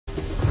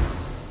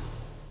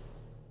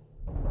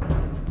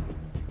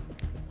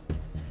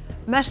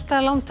Mesta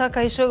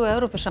lántaka í sögu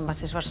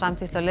Evrópusambandsins var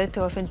samþykkt á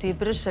leiðtogafundi í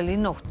Brussel í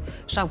nótt.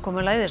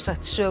 Samkomulagið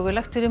sagt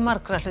sögulegt fyrir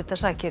margra hluta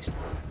sakir.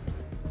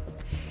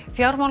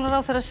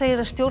 Fjármálaráðherra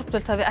segir að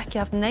stjórnvöld hafi ekki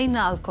haft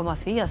neina aðkoma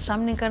að því að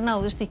samningar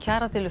náðust í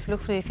kjaradeilu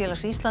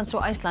Flugfreyjufélags Íslands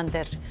og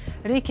Icelandair.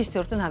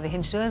 Ríkisstjórnin hafi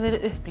hins vegar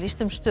verið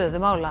upplýst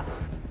stöðu mála.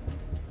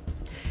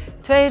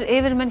 Tveir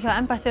yfirmenn hjá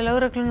embætti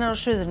lögreglunnar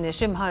á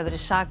Suðurnesjum hafi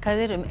verið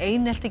sakaðir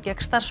einelti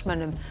gegn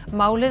starfsmönnum.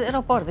 Málið er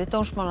á borði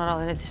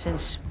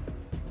dómsmálaráðuneytisins.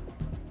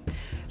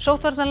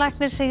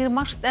 Sóttvarnalæknir segir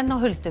margt enn á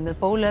huldu með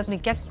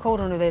bóluefni gegn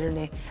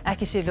kórónuveirunni.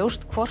 Ekki sé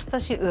ljóst hvort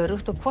það sé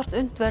öruggt og hvort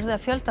unnt verði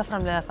að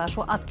fjöldaframleiða það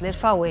svo allir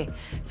fái.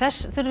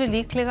 Þess þurfi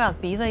líklega að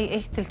bíða í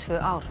 1 til 2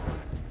 ár.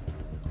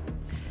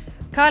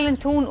 Kalin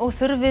tún og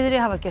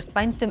þurrviðri hafa gert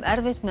bændum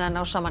erfitt með að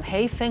ná saman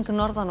heyfeng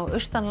norðan og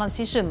austanlands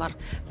í sumar.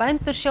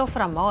 Bændur sjá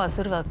fram á að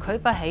þurfa að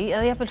kaupa hey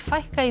eða jafnvel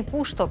fækka í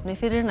bústofni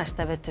fyrir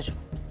næsta vetur.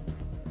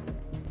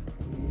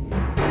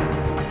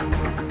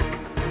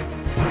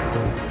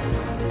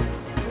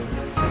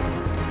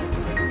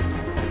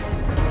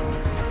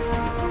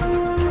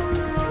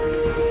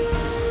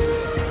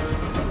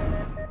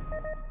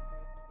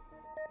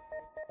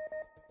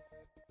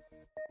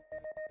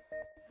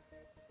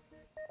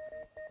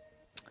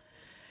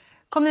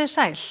 Komiði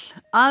sæl.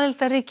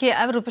 Aðildarríki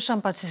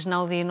Evrópusambandsins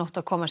náði í nótt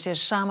að koma sér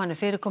saman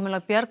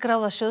fyrirkomulag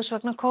bjargráðasjóðs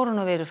vegna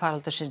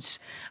kórónuveirufaraldursins.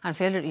 Hann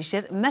felur í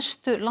sér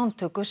mestu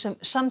lántöku sem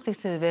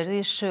samþykkt hefur verið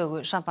í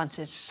sögu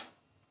sambandsins.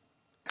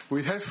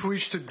 We have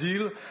reached a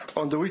deal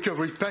on the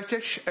recovery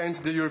package and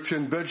the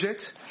European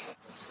budget.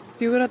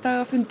 4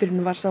 daga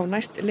fundurinn var sá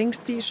næst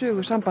lengst í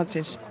sögu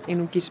sambandsins.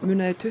 Einungis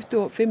munaði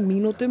 25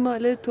 mínútum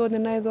að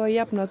leiðtogarnir næðu að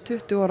jafna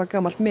 20 ára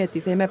gamalt met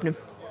í þeim efnum.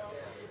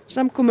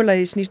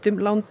 Samkomulagið snýst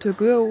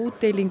lántöku og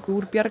útdeilingu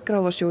úr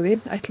bjargráðasjóði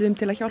ætluðum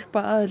til að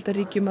hjálpa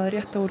aðildarríkjum að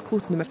rétta úr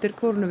kútnum eftir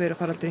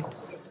kórónuveirufaraldurinn.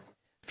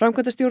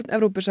 Framkvæmdastjórn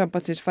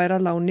Evrópusambandsins fær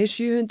að láni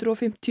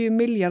 750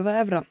 milljarða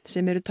evra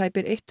sem eru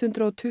tæpir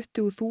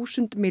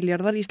 120.000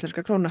 milljarðar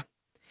íslenska króna.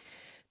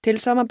 Til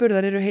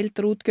samanburðar eru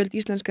heildarútgjöld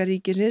íslenska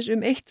ríkisins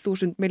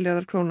 1.000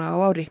 milljarðar króna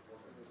á ári.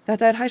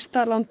 Þetta er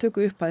hæsta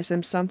lántöku upphæð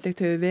sem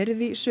samþykkt hefur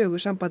verið í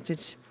sögu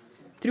sambandsins.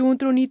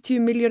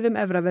 390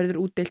 milljörðum evra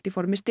verður útdeilt í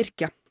formi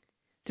styrkja.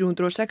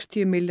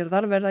 360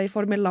 milljarðar verða í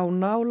formi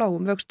lána á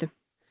lágum vöxtum.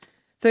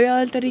 Þau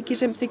aðildarríki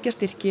sem þiggja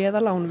styrki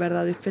eða lán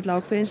verða að uppfylla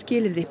ákveðin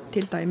skilyrði,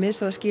 til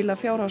dæmis að skila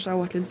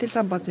fjárhagsáætlun til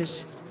sambandsins.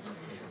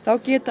 Þá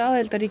geta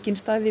aðildarríkin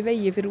staðið í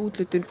vegi fyrir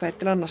úthlutun hver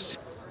til annars.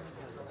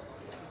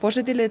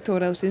 Forseti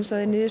leiðtogaráðsins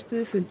sagði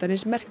niðurstöðu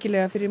fundarins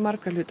merkilega fyrir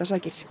margra hluta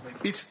sakir.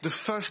 It's the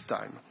first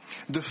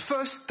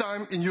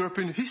time in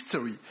European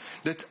history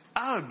that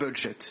our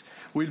budget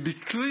will be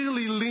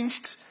clearly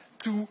linked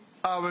to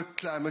our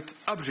climate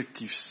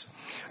objectives.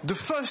 The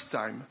first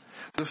time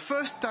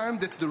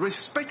that the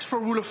respect for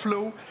rule of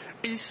law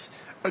is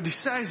a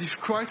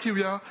decisive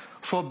criteria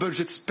for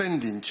budget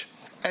spending.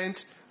 And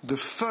the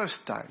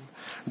first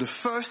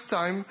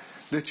time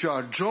that you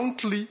are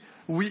jointly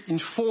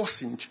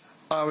reinforcing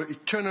our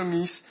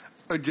economies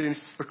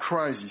against a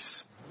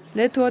crisis.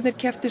 Leiðtogarnir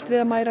kepptust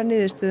við að mæra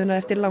niðurstöðuna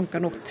eftir langa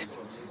nótt.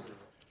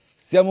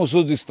 Siamo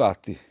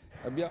soddisfatti.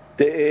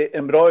 Det är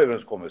en bra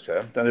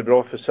överenskommelse. Den är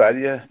bra för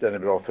Sverige, den är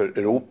bra för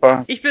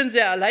Europa. Ich bin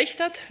sehr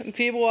erleichtert. Im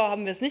Februar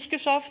haben wir es nicht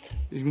geschafft.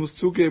 Ich muss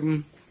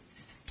zugeben,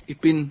 ich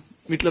bin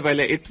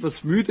mittlerweile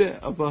etwas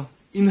müde, aber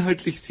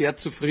inhaltlich sehr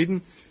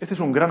zufrieden. Este es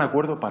un gran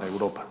acuerdo para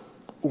Europa.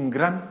 Un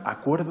gran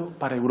acuerdo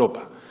para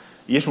Europa.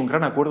 Y es un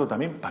gran acuerdo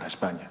también para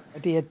España.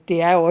 Det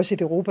er jo også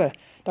et Europa,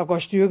 der går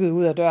styrket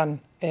ud af døren,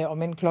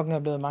 om end klokken er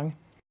blevet mange.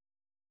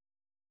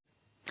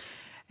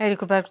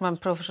 Eiríkur Bergmann,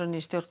 prófessorinn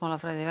í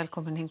stjórnmálafræði,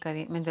 velkomin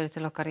hingað í myndavélina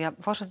til okkar.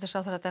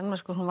 Forsætisráðherra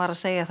Danmerkur, hún var að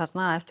segja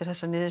þarna eftir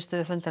þessa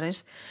niðurstöðu fundarins,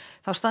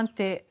 þá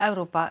standi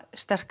Evrópa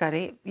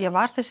sterkari.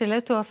 Var þessi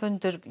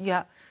leiðtogafundur,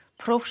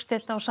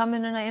 prófsteinn á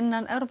samvinnuna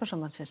innan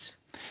Evrópusambandsins?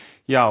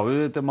 Já,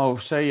 þetta má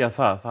segja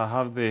það. Það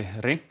hafði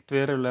reynt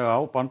verulega á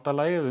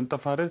bandalagið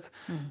undanfarið,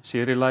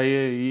 sér í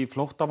lagi í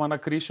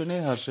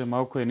flóttamannakrísunni, þar sem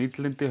ákveðin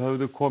illindi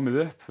höfðu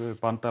komið upp.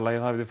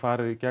 Bandalagið hafði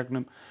farið í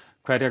gegnum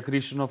hverja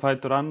krísun og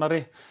fætur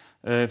annari.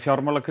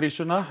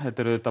 Fjármálakrísuna,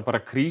 þetta auðvitað bara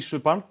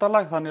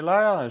krísubandalag þannig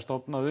lagað, það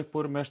stofnað upp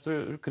úr mestu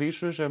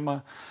krísu sem að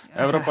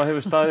Evrópa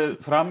hefur staðið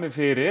frammi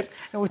fyrir.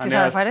 Út í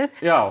það er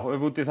farið? Já,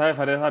 út í það er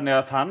farið, þannig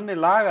að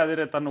þannig lagað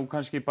er þetta nú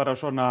kannski bara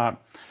svona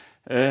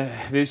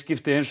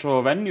viðskipti eins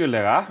og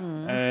venjulega,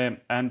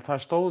 en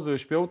það stóðu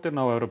spjótin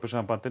á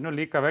Evrópusambandinu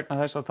líka vegna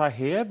þess að það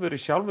hefur í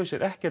sjálfu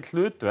sér ekkert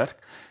hlutverk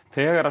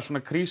þegar að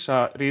svona krísa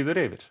ríður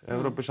yfir.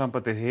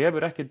 Evrópusambandið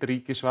hefur ekkert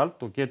ríkisvald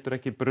og getur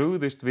ekki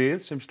brugðist við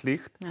sem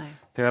slíkt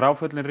þegar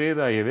áföllin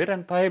ríða yfir,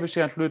 en það hefur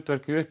síðan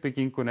hlutverk í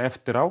uppbyggingunni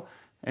eftir á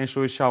eins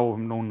og við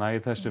sjáum núna í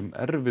þessum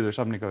erfiðu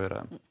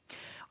samningaviðræðum.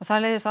 Og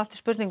það leiðist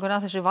aftur spurningur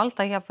að þessu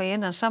valdajafnvægi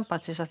innan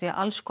sambandsins að því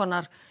að alls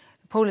konar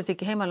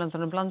pólitík í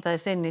heimalöndunum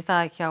blandaðist inn í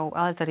það hjá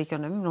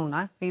aðildarríkjunum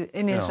núna,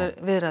 inn í þessar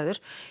viðræður.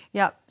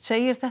 Já,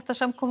 segir þetta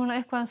samkomulag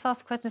eitthvað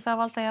það, hvernig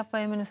það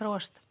valdajafnvægi muni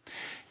þróast?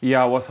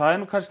 Já, og það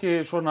nú kannski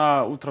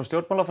svona út frá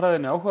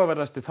stjórnmálafræðinni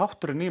áhugaverðasti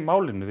þátturinn í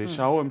málinu. Við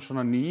sjáum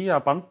svona nýja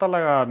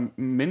bandalaga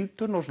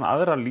myndun og svona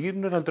aðra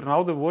línur heldur en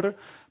áður voru.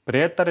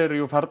 Bretar eru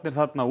jú farnir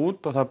þarna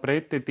út og það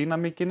breytir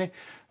dýnamíkinni.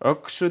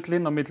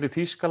 Öxullinn á milli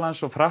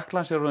Þýskalands og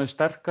Frakklands eru orðin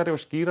sterkari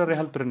og skýrari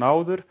heldur en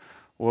áður.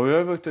 Og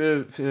öfugt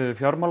við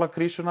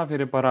fjármálakrísuna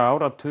fyrir bara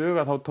áratug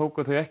þá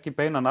tóku þau ekki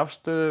beinan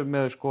afstöðu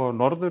með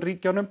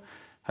norðurríkjunum,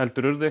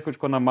 heldur urðu eitthvað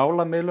skona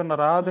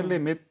málamiðlunar aðili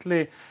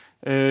milli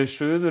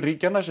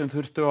Suðurríkjanna sem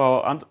þurftu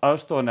á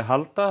aðstoðinni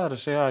halda, það er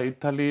að segja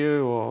Ítalíu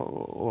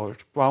og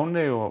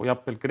Spáni og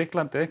jafnvel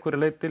Grikklandi einhverju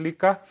leyti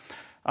líka.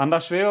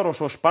 Annars vegar og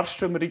svo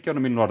sparsömu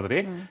ríkjunum í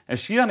norðri, en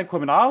síðan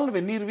komin alveg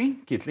nýr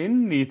vinkill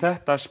inn í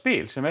þetta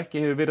spil sem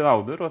ekki hefur verið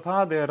áður og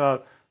það er að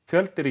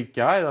fjöldi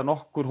ríkja eða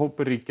nokkur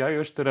hópur ríkja í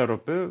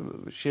Austur-Evrópu,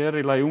 sér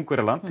í lagi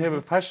Ungverjaland,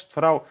 hefur færst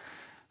frá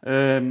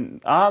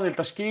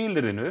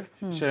aðildarskilyrðinu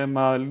sem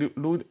að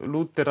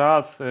lútir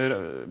að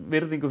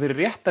virðingu fyrir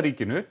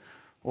réttaríkinu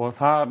og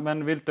það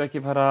menn vildu ekki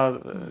fara að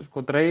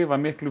dreifa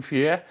miklu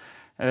fé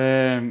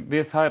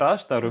við þær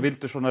aðstæður og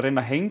vildu svona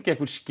reyna að hengja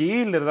einhver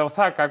skilyrði á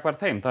það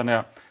gagnvart þeim. Þannig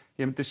að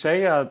ég myndi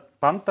segja að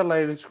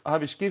bandalagið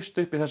hafi skipst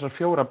upp í þessar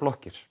 4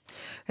 blokkir.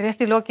 Rétt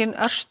í lokin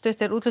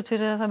örstutt útlit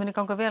fyrir að það muni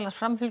ganga vel að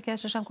framfylgja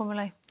þessu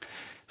samkomulagi?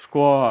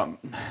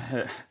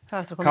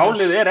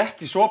 Kálið er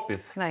ekki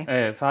sopið.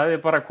 Það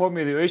er bara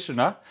komið í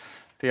ausuna.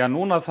 Því að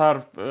núna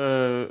þarf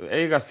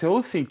eiga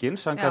þjóðþingin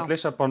samkvæmt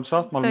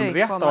Lissabon-sáttmálanum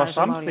rétt á að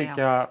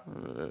samþykkja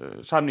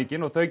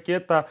samningin og þau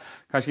geta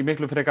kannski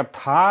miklu frekar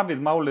tafið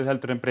málið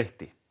heldur en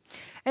breytti.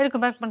 Eiríkur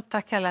Bergmann,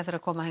 takk hérlega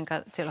fyrir að koma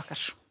hingað til okkar.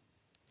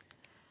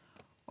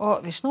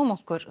 Og við snúum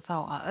okkur þá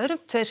að öðrum.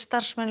 2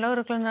 starfsmenn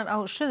lögreglunar á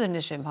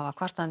Suðurnesjum hafa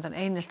kvartað undan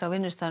einelti á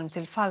vinnustaðnum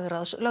til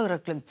fagráðs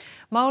lögreglu.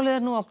 Málið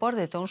er nú á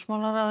borði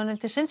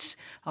dómsmálaráðuneytisins.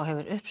 Þá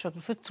hefur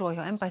uppsögn fulltrúa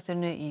hjá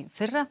embættinu í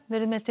fyrra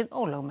verið metin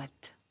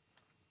ólögmæt.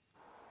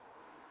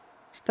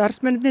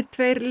 Starfsmennirnir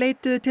 2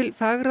 leituðu til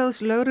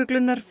fagráðs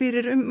lögreglunar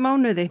fyrir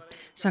mánuði.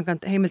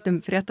 Samkvæmt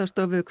heimildum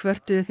fréttastofu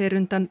kvörtuðu þeir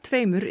undan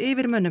 2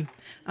 yfirmönnum.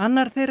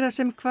 Annar þeirra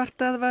sem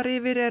kvartað var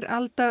yfir er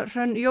Alda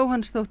Hrönn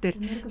Jóhannsdóttir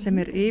sem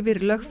er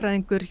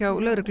yfirlögfræðingur hjá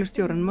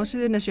lögreglustjóranum á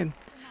Suðurnesjum.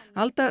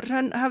 Alda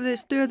Hrönn hafði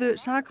stöðu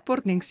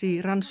sakbornings í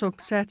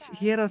rannsókn setts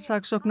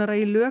héraðssaksóknara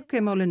í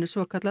Lökemálinu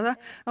svokallaða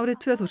árið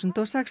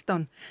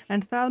 2016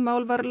 en það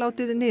mál var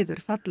látið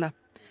niður falla.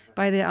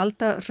 Bæði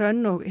Alda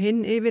Hrönn og hinn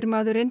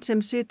yfirmaðurinn sem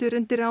situr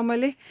undir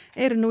ámæli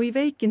eru nú í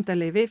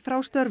veikindaleyfi frá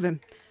störfum.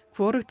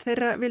 Hvorugt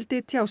þeirra vildi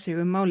tjá sig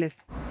málið.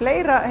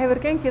 Fleira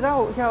hefur gengið á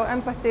hjá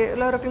embætti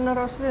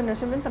lögreglunar á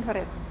Suðurnesjum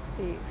undanfarið.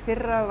 Í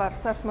fyrra var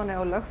starfsmanni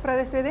á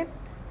lögfræðisviði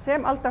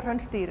sem Alda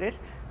Hrönn stýrir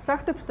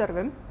sagt upp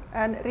störfum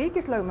en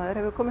ríkislögmaður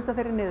hefur komist að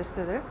þeirri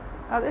niðurstöðu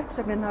að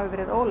uppsögnin hafi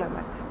verið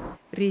ólögmæt.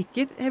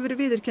 Ríkið hefur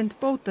viðurkennt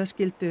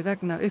bótaskyldu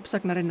vegna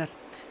uppsagnarinnar.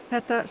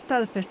 Þetta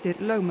staðfestir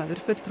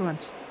lögmaður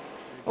fulltrúans.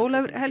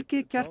 Ólafur Helgi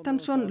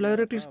Kjartansson,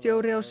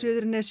 lögreglustjóri á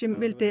Suðurnesjum,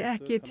 vildi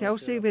ekki tjá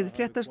sig við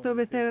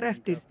fréttastofu þegar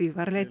eftir því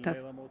var leitað.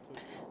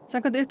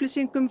 Samkvæmt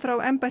upplýsingum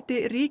frá embætti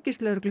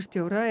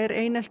ríkislögreglustjóra er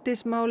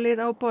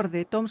eineltismálið á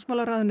borði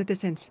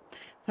dómsmálaráðuneytisins.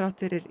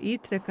 Þrátt fyrir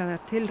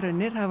ítrekkaðar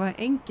tilraunir hafa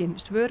engin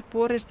svör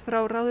borist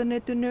frá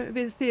ráðuneytinu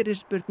við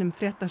fyrirspurnum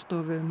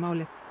fréttastofu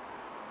málið.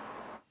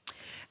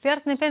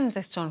 Bjarni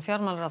Benediktsson,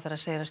 fjármálaráðherra,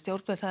 segir að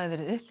stjórnvöld hafi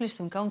verið upplýst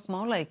gang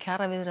mála í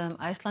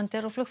kjaraviðræðum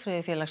Icelandair og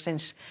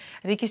flugfreyjufélagsins.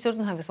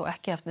 Ríkisstjórnin hafi þó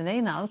ekki haft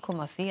neina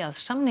aðkoma að því að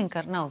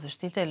samningar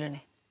náðust í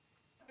deilunni.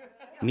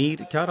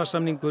 Nýr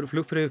kjarasamningur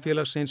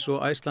flugfreyjufélagsins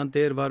og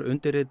Icelandair var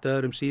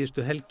undirritaður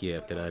síðustu helgi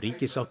eftir að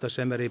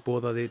ríkissáttasemjari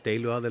boðaði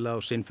deiluaðila á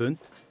sinn fund.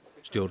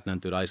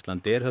 Stjórnendur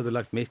Icelandair höfðu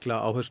lagt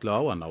mikla áherslu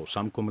á að ná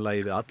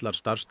samkomulagi við allar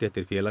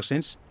starfsstéttir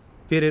félagsins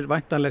fyrir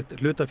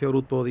væntanlegt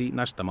hlutafjárútboð í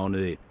næsta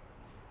mánuði.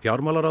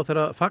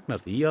 Fjármálaráðherra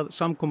fagnar því að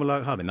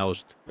samkomulag hafi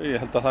náðst.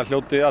 Ég held að það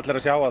hljóti allir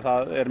að sjá að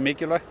það er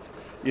mikilvægt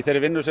í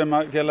þeirri vinnu sem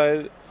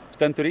félagið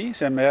stendur í,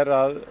 sem er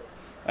að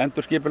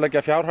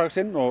endurskipuleggja fjárhag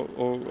sinn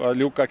og að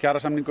ljúka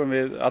kjarasamningum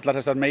við allar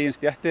þessar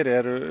meginstéttir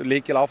eru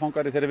lykil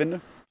áfangar í þeirri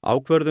vinnu.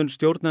 Ákvörðun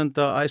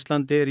stjórnenda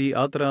Icelandair í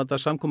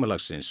aðdraganda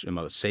samkomulagsins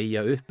að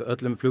segja upp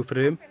öllum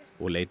flugfreyjum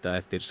og leita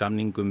eftir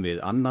samningum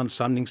við annan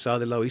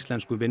samningsaðila á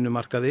íslenskum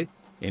vinnumarkaði,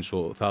 eins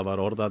og það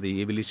var orðað í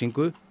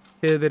yfirlýsingu,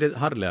 hefur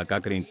verið harðlega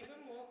gagnrýnt.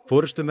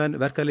 Forystumenn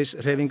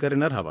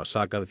verkalýðshreyfingarinnar hafa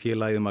sakað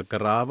félagið að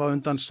grafa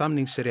undan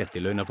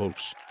samningsrétti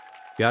launafólks.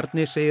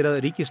 Bjarni segir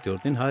að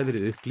ríkisstjórnin hafi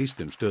verið upplýst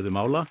stöðu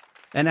mála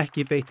en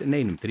ekki beitt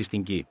neinum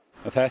þrýstingi.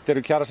 Þetta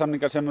eru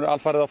kjarasamningar sem eru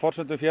alfarið á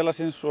forsendum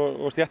félagsins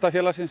og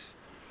stéttarfélagsins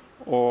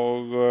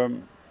og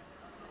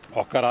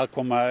okkar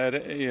aðkoma er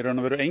í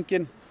raun og veru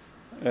engin,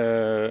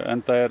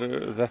 enda er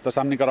þetta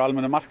samningar á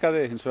almennu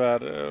markaði. Hins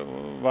vegar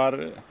var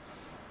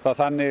það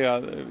þannig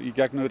að í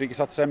gegnum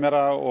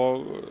ríkissáttasemjara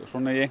og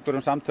svona í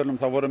einhverjum samtölum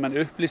þá voru menn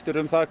upplýstir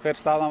það hver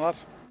staðan var.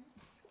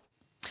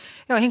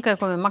 Já, hingað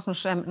komið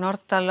Magnús M.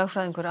 Norðdal,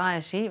 lögfræðingur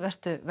ASÍ,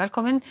 vertu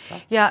velkominn.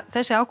 Já,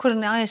 þessi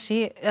ákvörðun ASÍ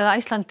eða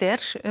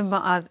Icelandair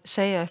að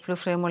segja upp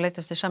flugfreyjum og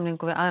leita eftir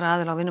samningu við aðra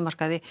aðila á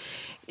vinnumarkaði.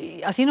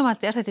 Að þínum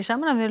mati þetta í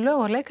samræmi við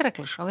lög og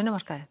leikreglur á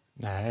vinnumarkaði?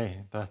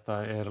 Nei,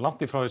 þetta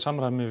langt í frá í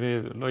samræmi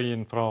við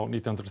lögin frá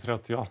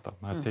 1938.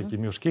 Það er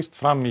tekið mjög skýrt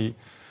fram í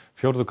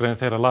 4. grein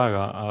þeirra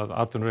laga að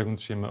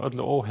atvinnurekendur sé með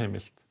öllu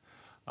óheimilt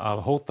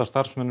að hóta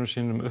starfsmönnum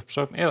sínum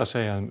uppsögn eða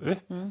segja þeim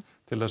upp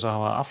til þess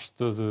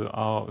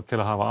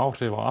að hafa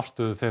áhrif á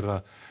afstöðu þeirra,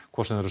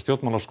 hvort sem eru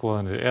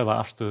stjórnmálaskoðanir eða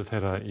afstöðu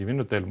þeirra í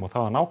vinnudeilum, og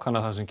það var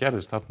nákvæmlega það sem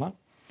gerðist þarna,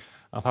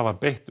 að það var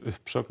beitt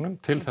uppsögnum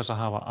til þess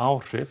að hafa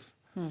áhrif.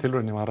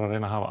 Tilraunin var að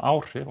reyna að hafa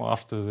áhrif á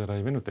afstöðu þeirra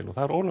í vinnudeilum og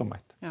það er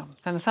ólögmætt. Já,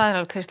 þannig það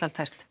alveg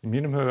kristaltært. Í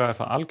mínum huga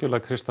það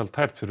algjörlega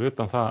kristaltært fyrir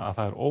utan það að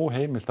það er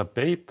óheimilt að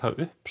beita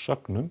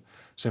uppsögnum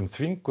sem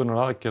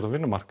þvingunar aðgerð á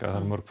vinnumarkaði.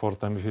 Það er mörg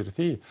fordæmi fyrir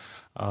því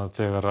að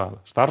þegar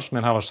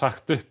starfsmenn hafa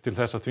sagt upp til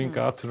þess að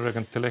þvinga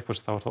atvinnurekanda til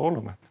eitthvað, þá er það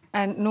ólögmætt.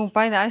 En nú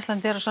bæði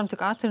Icelandair og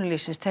samtök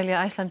atvinnulífsins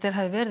telja að Icelandair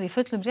hafi verið í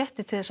fullum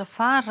rétti til þess að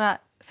fara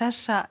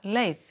þessa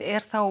leið.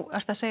 Ertu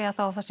að segja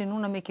þá að það sé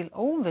núna mikil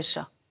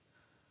óvissa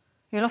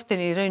í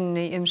loftinu í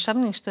rauninni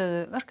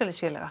samningsstöðu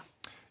verkalýðsfélaga?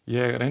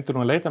 Ég reyndi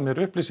nú að leita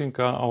mér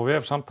upplýsinga á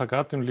vef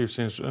samtaka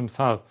atvinnulífsins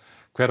það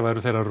hver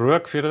væru þeirra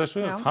rök fyrir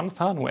þessu, fann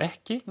það nú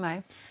ekki. Nei.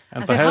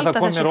 En þeir halda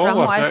þessu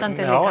fram á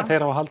Icelandair líka? Já,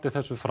 þeir hafa haldið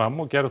þessu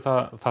fram og gerðu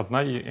það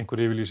þarna í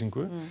einhverju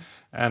yfirlýsingu.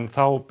 En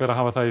þá ber að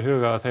hafa það í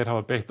huga að þeir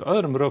hafa beitt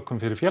öðrum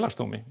rökum fyrir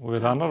félagsdómi og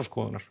við annarra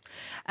skoðunar.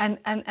 En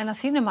að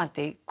þínu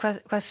mati,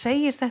 hvað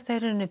segir þetta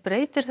í rauninni?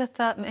 Breytir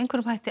þetta með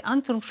einhverjum hætti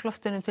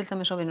andrúmsloftunum til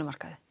dæmis á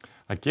vinnumarkaði?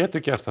 Það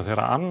getur gert það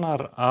þegar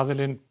annar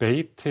aðilinn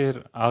beitir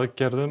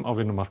aðgerðum á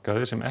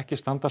vinnumarkaði sem ekki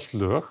standast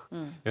lög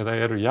eða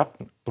eru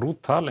jafn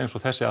brútal eins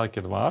og þessi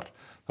aðgerð var,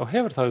 þá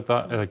hefur það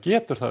auðvitað, eða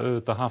getur það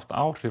auðvitað haft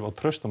áhrif á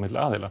traust á milli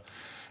aðila.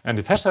 En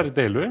í þessari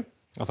deilu,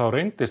 og þá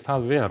reyndist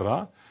það vera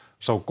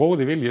sá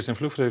góði vilji sem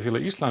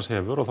Flugfreyjufélag Íslands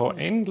hefur og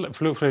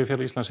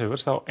Flugfreyjufélag Íslands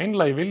hefur, þá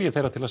einlægi vilji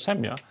þeirra til að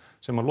semja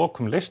sem að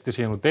lokum leysti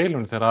síðan úr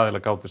deilunni þegar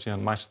aðila gátu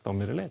síðan mæst á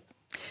miðri leið.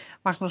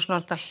 Magnús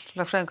Norðdal,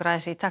 lögfræðingur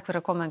ASÍ, takk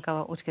fyrir að koma hingað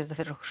og útskýra þetta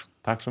fyrir okkur.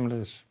 Takk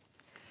sömuleiðis.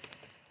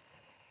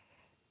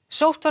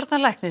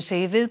 Sóttvarnalæknir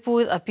segir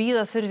viðbúið að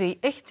bíða þurfi í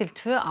 1 til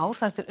 2 ár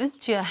þar til unnt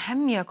sé að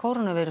hemja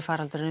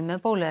kórónuveirufaraldurinn með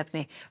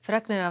bóluefni.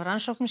 Fregnir af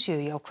rannsóknum séu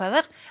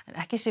jákvæðar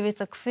en ekki sé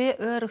vitað hve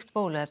öruggt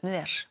bóluefnið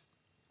er.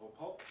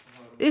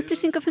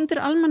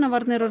 Upplýsingafundir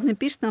almannavarnir orðnir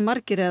býsna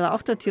margir eða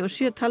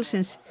 87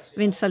 talsins.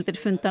 Vinsældir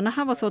fundana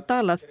hafa þó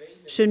dalað.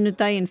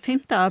 Sunnudaginn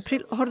 5.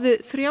 apríl horfðu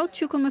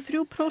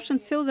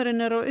 30,3%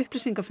 þjóðarinnar á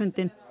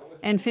upplýsingafundin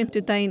en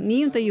 5.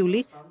 9.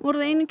 júlí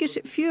voru það einungis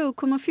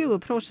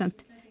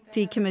 4,4%.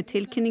 Því kemur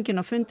tilkynningin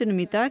á fundinum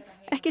í dag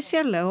ekki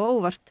sérlega á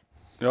óvart.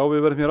 Já,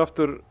 við verðum hér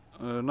aftur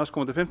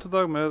næstkomandi 5.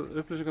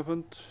 með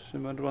upplýsingafund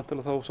sem er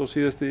vantilega þá svo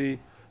síðasti í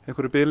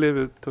einhverju bili.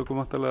 Við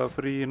tökum vantilega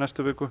frí í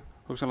næstu viku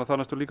og sannlega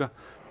það næstu líka.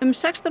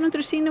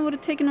 1600 sýni voru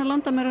tekin á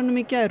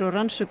landamærunum í gær og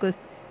rannsökuð.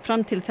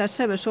 Fram til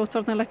þess hefur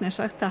sóttvarnalæknir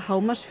sagt að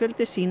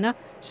hámarksfjöldi sýna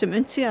sem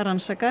unnt sé að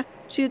rannsaka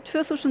séu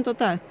 2000 á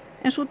dag,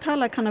 en svo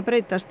tala kann að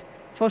breytast.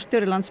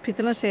 Forstjóri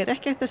Landspítalans segir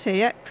ekki hægt að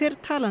segja hver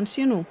talan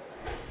sé nú.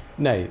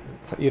 Nei,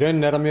 í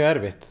rauninni er það mjög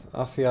erfitt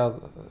af því að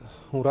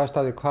hún ræðst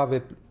að því hvað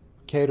við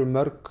keyrum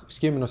mörg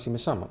skimunarsýni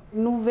saman.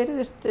 Nú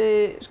virðist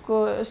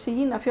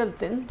sýna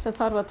fjöldin sem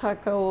þarf að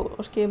taka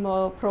og skima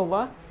og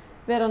prófa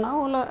vera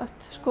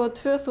nálægt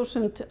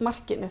 2000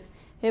 markinu.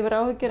 Hefur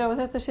áhyggjur af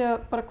að þetta sé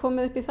bara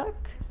komið upp í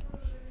þak?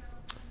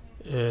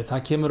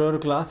 Það kemur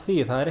örugglega að því.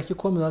 Það er ekki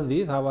komið að því.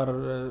 Það var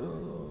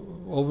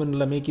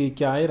óvenjulega mikið í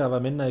gær, það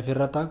var minna í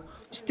fyrradag.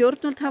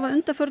 Stjórnvöld hafa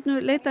undanförnu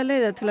leitað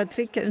leiða til að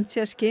tryggja unnt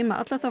sé að skima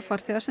alla þá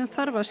farþega sem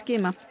þarf að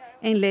skima.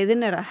 Ein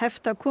leiðin er að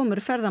hefta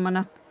komur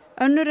ferðamanna.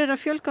 Önnur er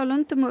að fjölga á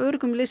löndum og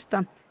öruggum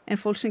lista, en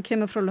fólk sem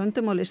kemur frá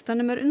löndum á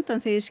listanum er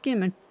undanþegið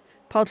skimun.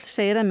 Páll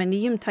segir að með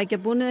nýjum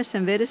tækjabúnaði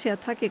sem verið sé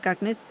að taka í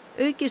gagnið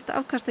aukist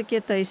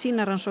afkastageta í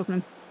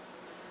sýnarannsóknum.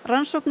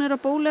 Rannsóknir á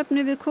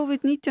bóluefni við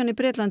COVID-19 í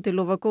Bretlandi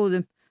lofa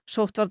góðu.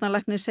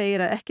 Sóttvarnalæknir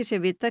segir að ekki sé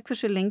vita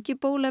hversu lengi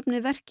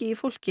bóluefni verki í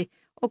fólki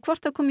og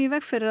hvort það komi í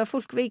veg fyrir að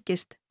fólk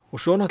veikist. Og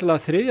svo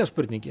náttúrulega þriðja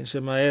spurningin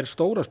sem er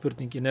stóra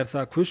spurningin er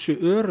það hversu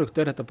örugt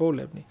er þetta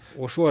bóluefni.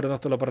 Og svo er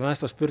náttúrulega bara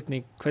næsta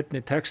spurning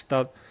hvernig tekst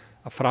að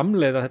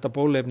framleiða þetta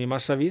bóluefni í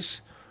massavís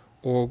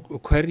og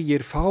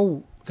hverjir fá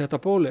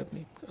þetta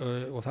bóluefni.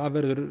 Og það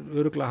verður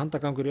örugglega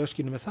handagangur í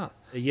öskinu með það.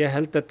 Ég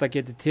held þetta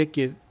geti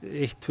tekið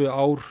 1-2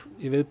 ár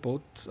í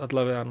viðbót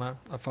allavega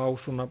að fá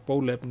svona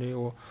bóluefni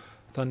og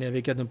þannig að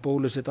við getum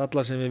bólusett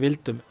alla sem við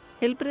vildum.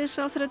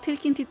 Heilbrigðisráðherra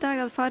tilkynnt í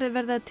dag að farið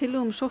verði að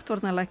tillögum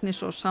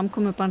sóttvarnalæknis og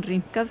samkomubann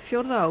rýmkað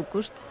 4.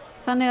 ágúst,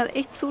 þannig að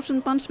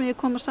 1000 manns megi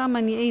koma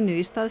saman í einu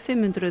í stað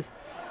 500.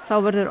 Þá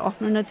verður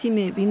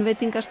opnunartími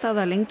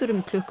vínveitingastaða lengdur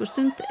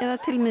klukkustund eða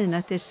til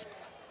miðnættis.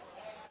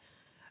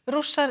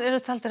 Rússar eru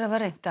taldir að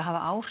reynt að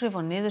hafa áhrif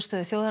á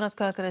niðurstöðu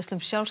þjóðaratkvæðagreiðslu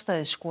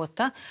sjálfstæði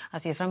Skota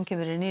að því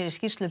framkemur í nýrri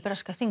skýrslu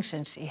breska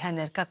þingsins. Í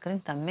henni er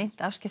gagnrýnt að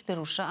meint afskipti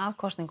Rússa af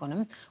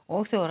kosningunum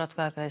og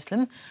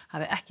þjóðaratkvæðagreiðslum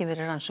hafi ekki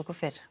verið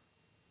rannsökuð fyrr.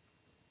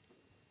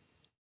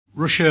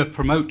 Russia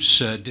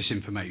promotes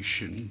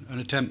disinformation and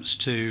attempts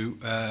to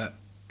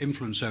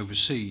influence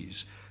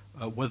overseas,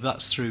 whether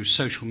that's through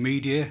social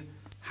media,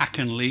 hack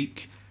and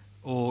leak,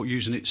 or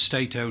using its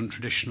state-owned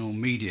traditional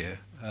media,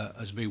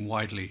 has been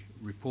widely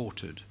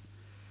reported.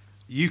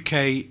 The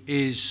UK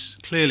is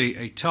clearly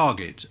a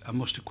target and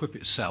must equip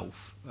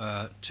itself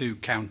to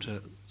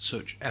counter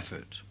such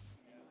effort.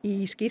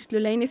 Í skýrslu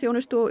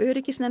leyniþjónustu og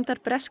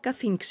öryggisnefndar breska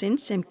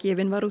þingsins sem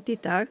gefin var út í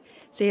dag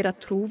segir að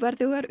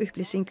trúverðugar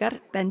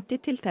upplýsingar bendi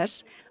til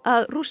þess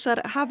að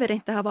Rússar hafi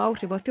reynt að hafa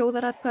áhrif á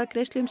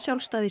þjóðaratkvæðagreiðslu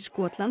sjálfstæði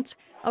Skotlands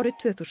árið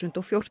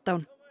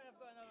 2014.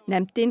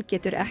 Nefndin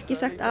getur ekki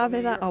sagt af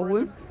eða á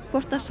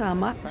hvort að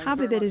sama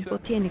hafi verið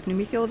upp á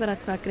teningnum í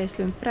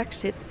þjóðaratkvæðagreiðslu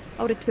Brexit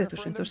árið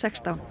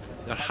 2016.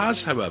 There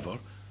has, however,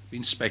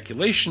 been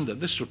speculation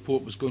that this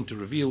report was going to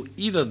reveal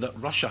either that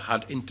Russia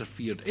had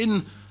interfered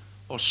in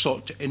or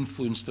sought to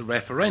influence the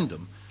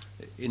referendum.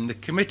 In the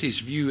committee's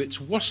view,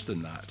 it's worse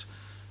than that.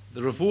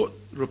 The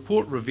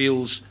report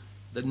reveals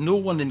that no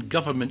one in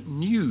government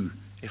knew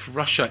if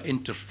Russia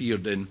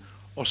interfered in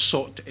or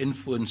sought to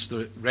influence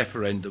the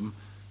referendum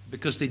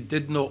because they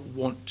did not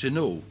want to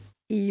know.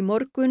 Í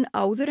morgun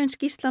áður en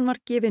skýrslan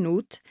var gefin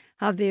út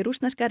hafði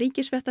rússneska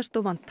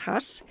ríkisfréttastofan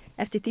TASS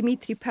eftir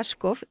Dmitri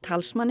Peskov,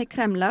 talsmanni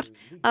Kremlar,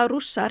 að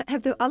Rússar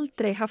hefðu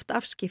aldrei haft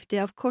afskipti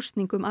af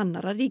kosningum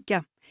annarra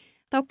ríkja.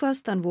 Þá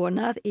kvaðst hann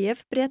vona að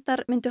ef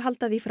Bretar myndu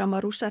halda því fram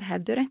að Rússar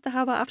hefðu reynt að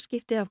hafa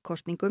afskipti af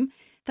kosningum,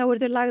 þá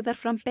yrðu lagðar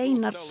fram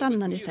beinar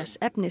sannanir þess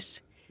efnis.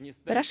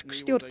 Bresk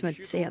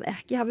stjórnvöld segja að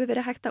ekki hafi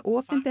verið hægt að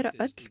opinbera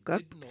öll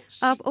gögn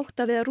af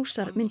ótta við að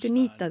Rússar myndu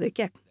nýta þau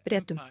gegn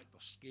Bretum.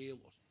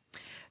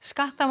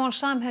 Skattamál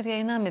Samherja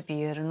í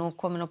Namibíu eru nú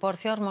komin á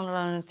borð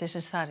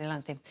fjármálaráðuneytisins þar í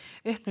landi.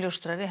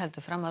 Uppljóstrari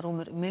heldur fram að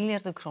rúmur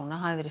milljarður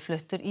króna hafi verið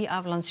fluttur í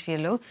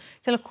aflandsfélög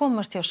til að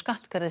komast hjá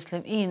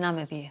skattgreiðslum í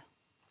Namibíu.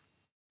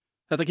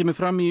 Þetta kemur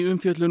fram í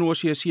umfjöllun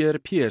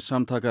OSCE-CRP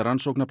samtaka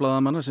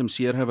rannsóknarblaðamanna sem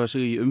sérhæfa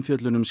sig í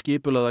umfjöllunum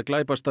skipulagða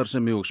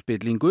glæpastarfsemi og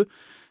spillingu,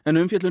 en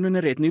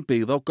umfjöllunin er einnig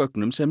byggð á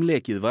gögnum sem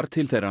lekið var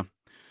til þeirra.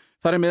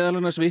 Þar er meðal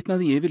annars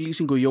vitnað í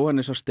yfirlýsingu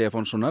Jóhannesar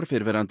Stefánssonar,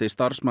 fyrrverandi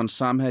starfsmanns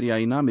Samherja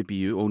í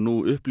Namibíu og nú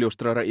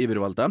uppljóstrara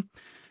yfirvalda,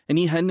 en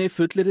í henni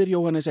fullyrðir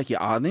Jóhannes ekki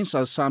aðeins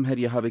að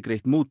Samherja hafi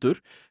greitt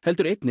mútur,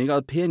 heldur einnig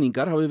að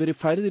peningar hafi verið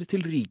færðir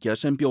til ríkja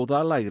sem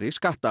bjóða lægri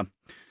skatta.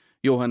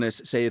 Jóhannes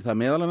segir það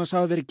meðal annars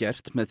hafa verið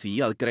gert með því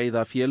að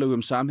greiða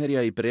félögum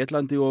Samherja í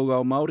Bretlandi og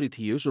á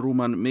Máritíus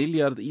rúman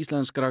milljarð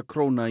íslenskra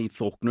króna í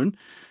þóknun,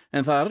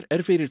 en þar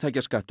er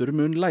fyrirtækjaskattur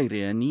mun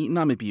lægri en í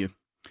Namibíu.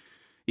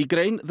 Í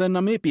grein The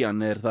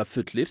Namibian er það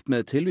fullyrt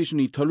með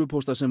tilvísun í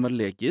tölvupósta sem var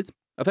lekið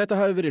að þetta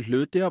hafi verið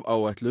hluti af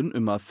áætlun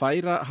að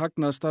færa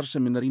hagnað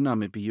starfseminnar í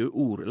Namibíu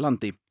úr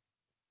landi.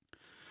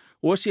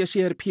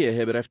 OSCE-CRP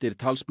hefur eftir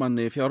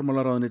talsmanni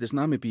fjármálaráðuneytis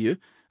Namibíu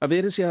að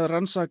verið sé að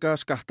rannsaka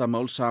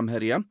skattamál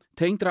Samherja,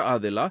 tengdra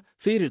aðila,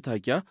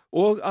 fyrirtækja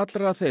og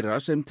allra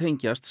þeirra sem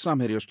tengjast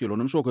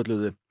Samherjaskjölunum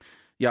svokölluðu.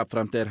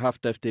 Jafnframt er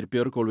haft eftir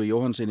Björgólfi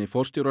Jóhannsinni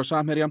forstjóra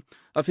Samherja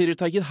að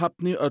fyrirtækið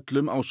hafni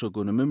öllum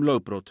ásökunum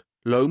lögbrot.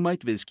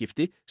 Lögmæt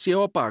viðskipti sé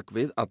á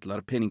bakvið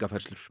allar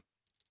peningafærslur.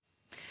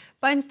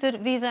 Bændur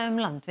víða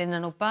land vinna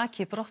nú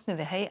baki brotnu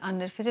við hey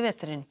annir fyrir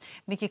veturinn.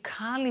 Mikið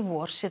kal í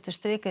vor setur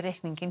strik í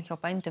reikninginn hjá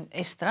bændum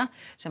eystra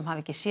sem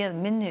hafi ekki séð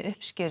minni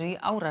uppskeru í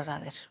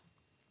áraraðir.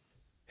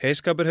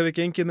 Heyskapur hefur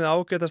gengið með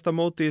ágætasta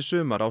móti í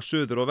sumar á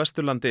Suður- og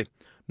Vesturlandi.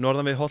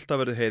 Norðan við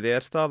Holtavörðuheiði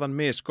er staðan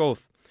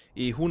misgóð.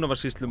 Í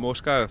Húnavarsýslum og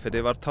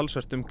Skagafirði var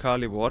talsvert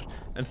kal í vor,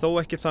 en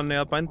þó ekki þannig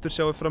að bændur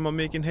sjáu fram á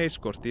mikinn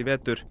heyskort í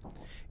vetur.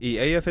 Í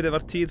Eyjafirði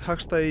var tíð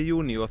hagstæði í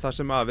júní og það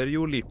sem af er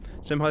júlí,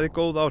 sem hafði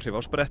góð áhrif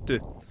á sprettu.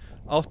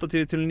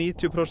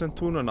 80–90%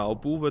 túnana á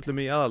búvöllum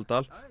í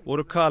Aðaldal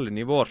voru kalin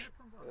í vor.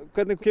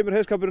 Hvernig kemur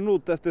heyskapurinn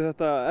út eftir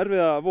þetta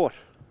erfiða vor?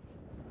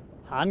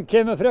 Hann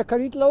kemur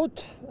frekar illa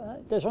út.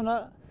 Þetta er svona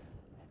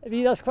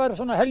víðast hvar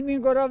svona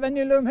helmingur af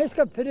venjulegum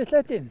heyskap fyrir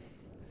sletti.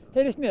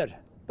 Heyrist mér,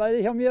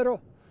 bæði hjá mér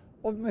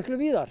og miklu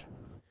víðar.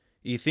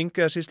 Í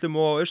Þingeyjarsýslum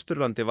og á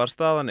Austurlandi var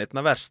staðan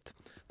einna verst.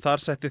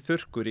 Þar setti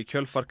þurrkur í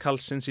kjölfar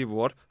kalsins í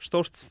vor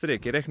stórt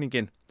strik í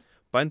reikninginn.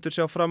 Bændur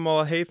sjá fram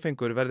á að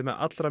heyfengur verði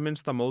með allra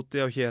minnsta móti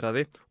á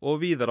Héraði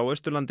og víðar á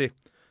Austurlandi.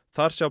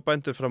 Þar sjá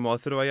bændur fram á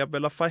að þurfa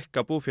jafnvel að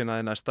fækka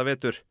búfénaði næsta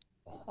vetur.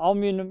 Á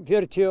mínum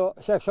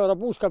 46 ára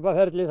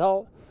búskapaferli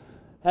þá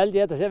held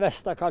ég þetta sé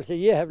versta kal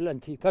sem ég hef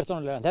lent í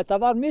persónulega. Þetta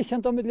var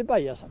misjandi á milli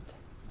bæja samt.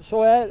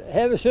 Svo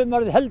hefur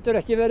sumarið heldur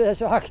ekki verið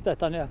þessu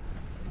hagstætt, þannig að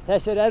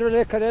þessir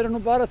erfiðleikar eru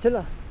nú bara til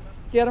að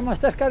gera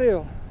maður sterkari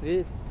og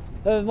við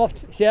höfum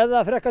oft séð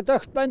það frekar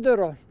dökkt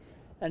bændur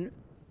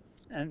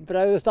en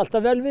bregðust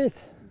alltaf vel við.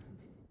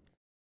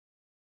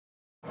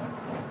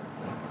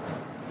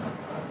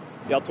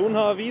 Já, tún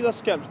hafa víða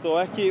skemmst og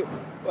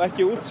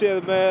ekki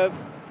útséð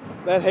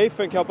með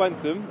heyfeng hjá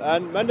bændum,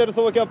 en menn eru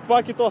þó ekki að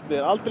baki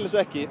dottnir, aldeilis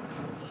ekki.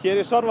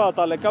 Hér í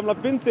Svarfaðardal er gamla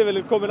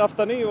bindivélin komin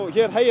aftan í og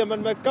hér heyja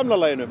menn með gamla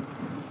laginu.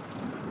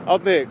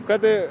 Árni,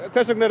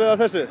 hvers vegna eru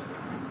það þessu?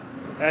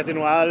 Þetta er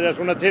nú aðeins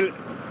svona til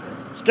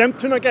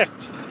skemmtuna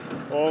gert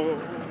og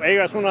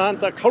eiga svona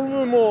handa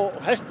kálfum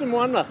og hestum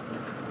og annað.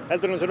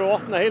 heldur en þurfum að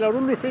opna heila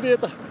rúllur fyrir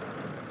þetta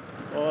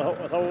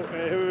og þá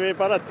hefur við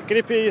bara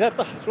gripið í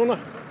þetta svona.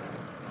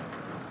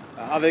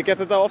 Hafið þið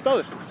gert þetta oft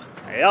áður?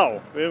 Já,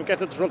 við hefum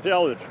gert þetta svolítið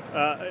áður,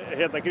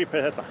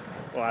 gripið þetta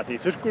og að því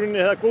þurrkurinn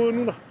er það góður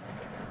núna.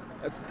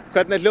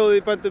 Hvernig er hljóðið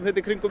í bændum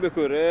hérna í kringum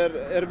ykkur?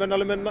 Er menn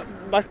alveg með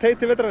nægt hey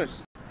til vetrarins?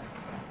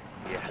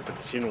 Ég held að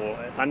þetta sé nú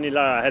þannig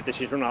að þetta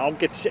sé svona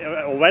ágætis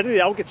og verði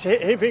ágætis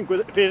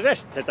heimfengur fyrir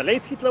rest. Þetta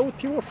leit illa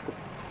út í vor sko.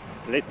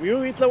 Þetta leit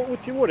mjög illa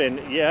út í vor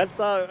en ég held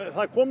að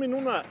það komi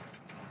núna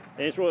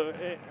eins og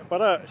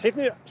bara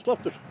seinni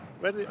sláttur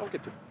verði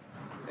ágætur.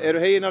 Eru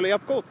hegin alveg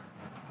jafn góð?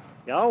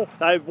 Já,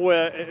 það hefur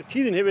búið,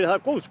 tíðin hefur verið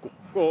það góð sko.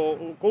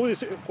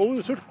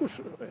 Góðu þurrkurs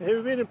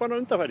hefur verið bara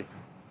undanfæri.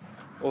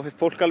 Og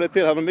fólk alveg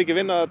til, það er mikið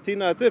vinna að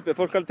tína þetta upp, er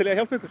fólk alveg til að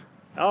hjálpa ykkur?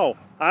 Já,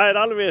 það er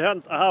alveg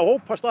að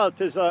hópast að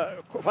til þess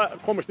að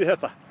komast í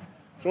þetta.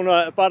 Svona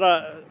bara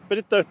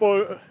brydda upp á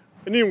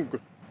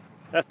nýjungum.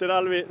 Þetta er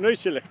alveg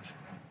nauðsynlegt.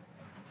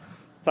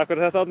 Takk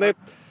fyrir þetta, Árni.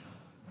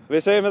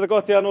 Við segjum þetta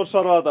gott hérna úr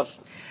Svarfaðardal.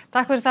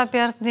 Takk fyrir það,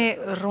 Bjarni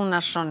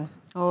Rúnarsson.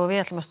 Og við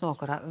ætlum að snúa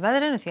okkur að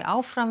veðrinu því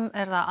áfram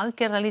er það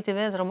aðgerðalítið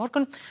veður á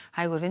morgun.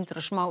 Hægur vindur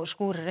og smá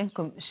skúrir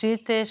einkum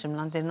síðdegis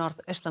landið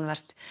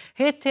norðaustanvert.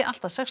 Hiti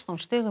allt að 16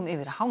 stigum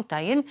yfir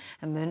hádaginn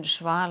en mun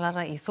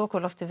svalara í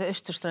þokulofti við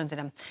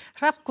austurströndina.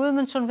 Hrafn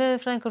Guðmundsson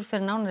veðurfræðingur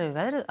fyrir nánari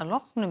veðrið að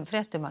loknum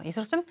fréttum af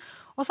íþróttum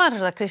og þar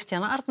er það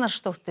Kristjana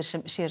Arnarsdóttir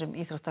sem sér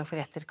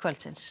íþróttafréttir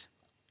kvöldsins.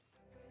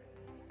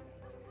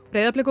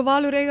 Breiðablik og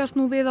Valur eigast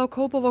nú við á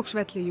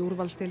Kópavogsvelli í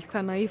úrvalsdeild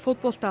kvenna í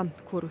fótbolta.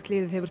 Hvorugt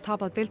liðið hefur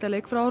tapað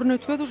deildarleik frá árinu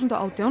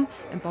 2018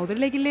 en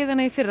báðir leikir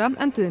liðanna í fyrra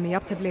enduðu með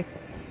jafntefli.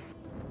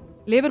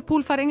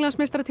 Liverpool fær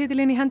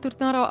Englandsmeistaratitilinn í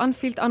hendurnar á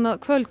Anfield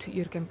annað kvöld.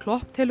 Jürgen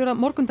Klopp telur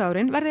að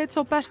morgundagurinn verði einn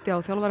sá besti á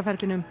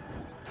þjálfaraferlinum.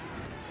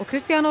 Og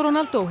Cristiano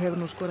Ronaldo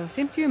hefur nú skorað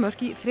 50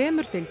 mörk í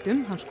 3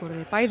 deildum. Hann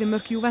skoraði bæði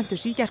mörk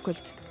Juventus í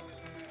gærkvöld.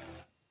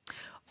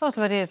 Þá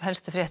ætlum við upp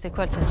helstu fréttir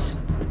kvöldsins.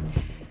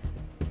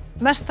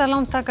 Mesta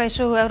lántaka í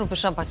sögu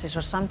Evrópusambandsins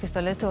var samþykkt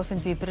á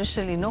leiðtogafundi í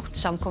Brussel í nótt.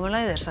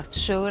 Samkomulagið er sagt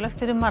sögulegt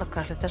fyrir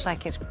margra hluta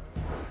sakir.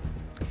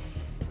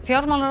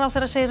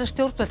 Fjármálaráðherra segir að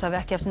stjórnvöld hafi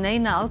ekki haft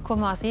neina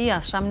aðkomu að því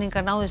að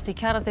samningar náðust í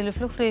kjaradeilu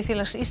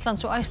Flugfreyjufélags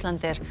Íslands og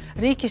Icelandair.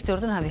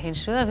 Ríkisstjórnin hafi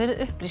hins vegar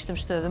verið upplýst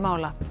stöðu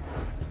mála.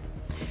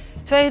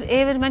 2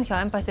 yfirmenn hjá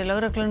embætti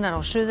lögreglunnar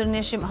á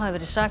Suðurnesjum hafi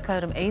verið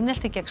sakaðir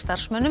einelti gegn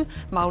starfsmönnum.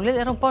 Málið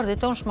er á borði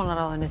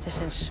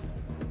dómsmálaráðuneytisins.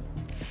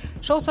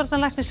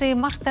 Sóttvarnalæknir segir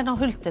margt enn á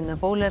huldu með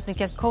bóluefni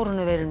gegn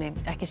kórónuveirunni.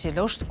 Ekki sé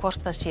ljóst hvort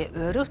það sé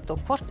öruggt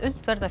og hvort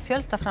unnt verði að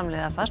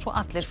fjöldaframleiða það svo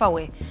allir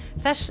fái.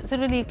 Þess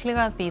þurfi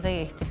líklega að bíða í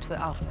 1 til 2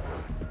 ár.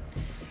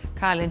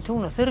 Kalin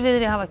tún og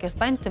þurrviðri hafa gert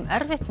bændum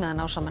erfitt með að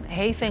ná saman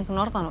heyfeng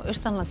norðan og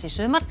austanlands í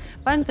sumar.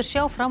 Bændur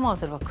sjá fram á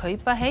að þurfa að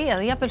kaupa hey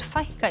eða jafnvel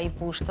fækka í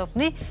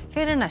bústofni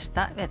fyrir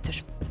næsta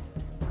vetur.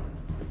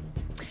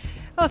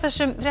 Og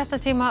þessum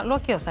fréttatíma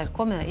lokið og þær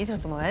komið að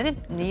íþróttum og veðri.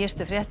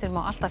 Nýjustu fréttir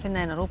má alltaf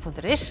finna inn á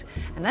rúv.is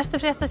en næstu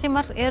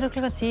fréttatímar eru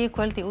klukkan 10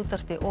 kvöld í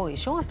útvarpi og í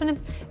sjónvarpinu.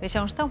 Við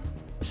sjáumst þá.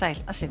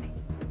 Sæl að sinni.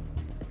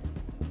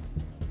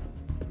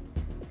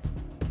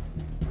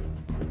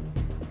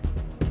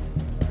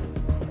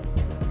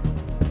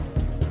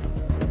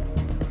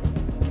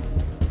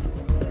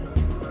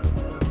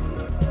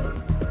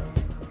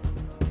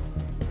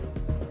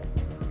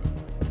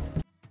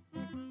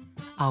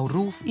 Á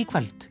RÚV í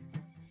kvöld.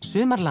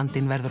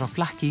 Sumarlandinn verður á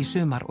flakki í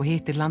sumar og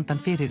hittir landan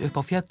fyrir upp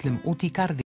á fjöllum út í garði.